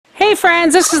Hey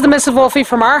friends, this is the Mrs. Wolfie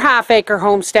from Our Half Acre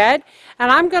Homestead, and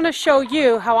I'm going to show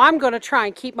you how I'm going to try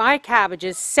and keep my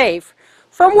cabbages safe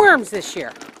from worms this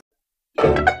year.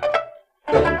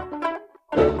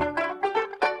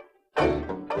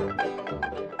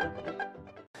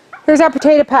 Here's our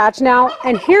potato patch now,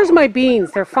 and here's my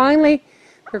beans. They're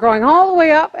going all the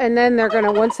way up, and then they're going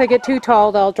to, once they get too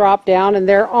tall, they'll drop down, and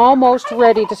they're almost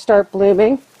ready to start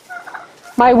blooming.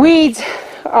 My weeds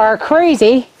are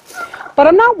crazy, but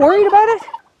I'm not worried about it.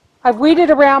 I've weeded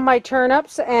around my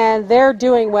turnips and they're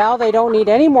doing well. They don't need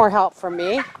any more help from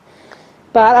me.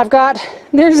 But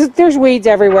there's weeds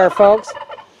everywhere, folks.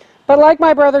 But like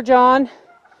my brother John,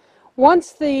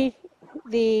 once the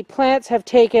plants have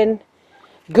taken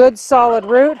good solid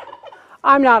root,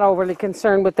 I'm not overly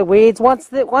concerned with the weeds. Once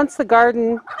the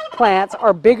garden plants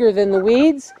are bigger than the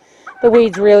weeds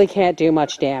really can't do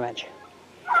much damage.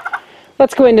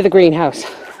 Let's go into the greenhouse.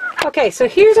 Okay, so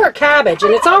here's our cabbage,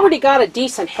 and it's already got a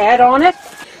decent head on it.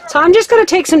 So I'm just going to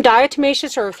take some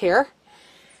diatomaceous earth here,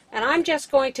 and I'm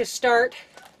just going to start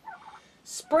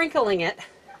sprinkling it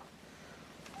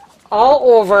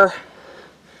all over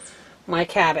my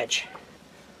cabbage.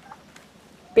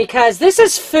 Because this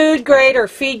is food grade or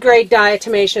feed grade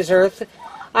diatomaceous earth.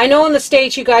 I know in the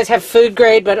States you guys have food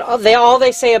grade, but all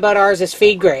they say about ours is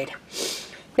feed grade.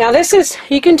 Now this is,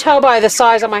 you can tell by the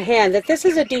size of my hand that this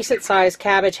is a decent sized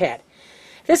cabbage head.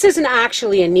 This isn't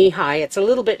actually a knee high, it's a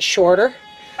little bit shorter.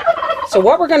 So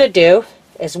what we're going to do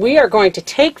is we are going to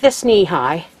take this knee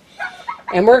high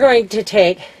and we're going to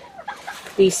take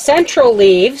the central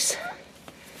leaves.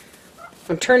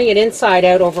 I'm turning it inside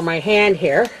out over my hand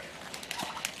here.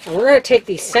 And we're going to take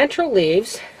these central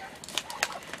leaves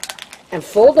and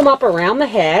fold them up around the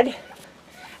head.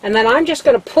 And then I'm just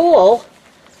going to pull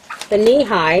the knee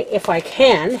high, if I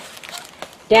can,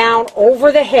 down over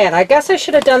the head. I guess I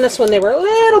should have done this when they were a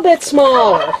little bit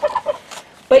smaller.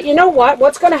 But you know what?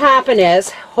 What's going to happen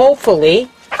is,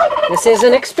 hopefully, this is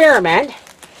an experiment,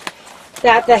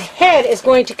 that the head is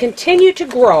going to continue to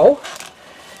grow.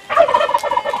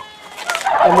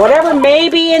 And whatever may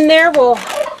be in there will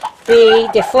be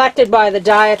deflected by the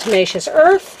diatomaceous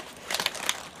earth.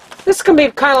 This can be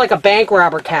kind of like a bank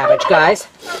robber cabbage, guys.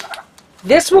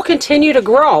 This will continue to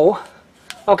grow,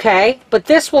 okay, but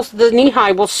the knee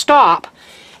high will stop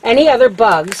any other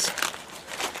bugs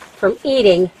from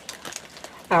eating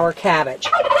our cabbage.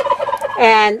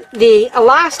 And the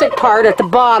elastic part at the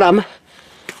bottom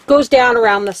goes down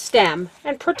around the stem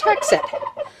and protects it.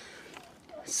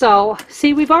 So,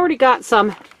 see, we've already got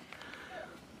some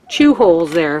chew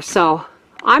holes there, so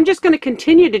I'm just going to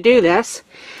continue to do this,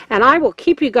 and I will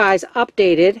keep you guys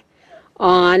updated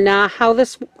on how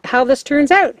this turns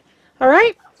out. All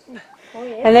right? Oh,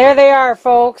 yeah. And there they are,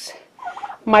 folks.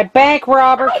 My bank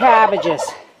robber cabbages.